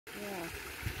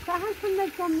So how come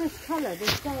they've gone this colour,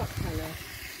 this dark colour?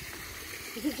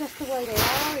 Is it just the way they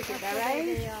are? Is it their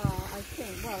age? They are, I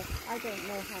think. Well, I don't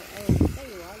know how old. There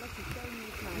you are, look, it's showing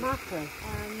you now. Mackerel.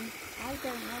 I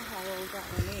don't know how old that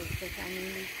one is, but I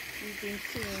mean, we've been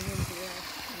seeing him for the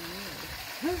last 10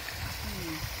 years.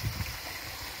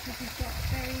 Because he's got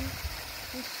very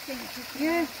distinctive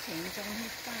markings on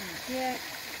his back. Yeah.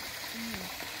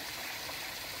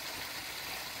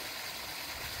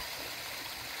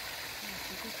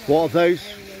 What are those?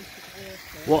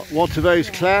 What are those,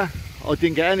 Claire? I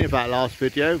didn't get any of that last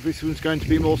video. This one's going to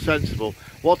be more sensible.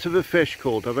 What are the fish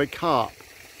called? Are they carp?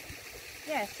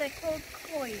 Yes, they're called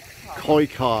koi carp. Koi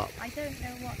carp. I don't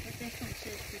know what the difference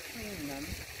is between them,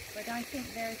 but I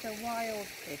think there's a wild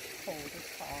fish called a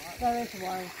carp. There is a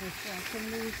wild fish, yes,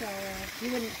 and these are,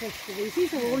 you wouldn't fish for these.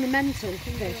 These are ornamental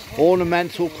fish.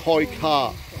 Ornamental koi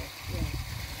carp.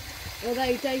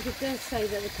 Although David does say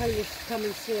that the Polish come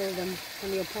and steal them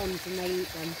from your ponds and they eat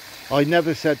them. I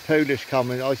never said Polish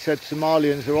coming. I said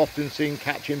Somalians are often seen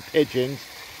catching pigeons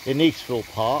in Eastville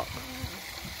Park.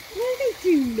 No, they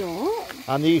do not.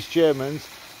 And these Germans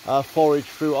forage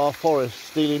through our forests,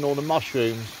 stealing all the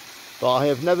mushrooms. But I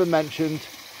have never mentioned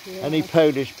any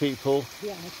Polish people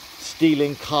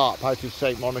stealing carp out of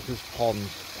St Monica's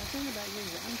ponds. I don't know about you,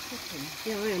 but I'm cooking.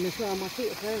 Yeah, I am as well. My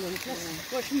feet are burning.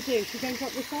 What should we do? Should we go and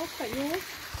drop this off? Is that yours?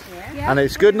 Yeah. And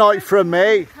it's good night from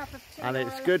me. And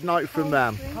it's good night from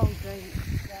them. Cold drink.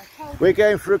 We're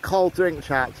going for a cold drink,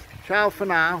 chaps. Ciao for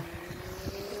now.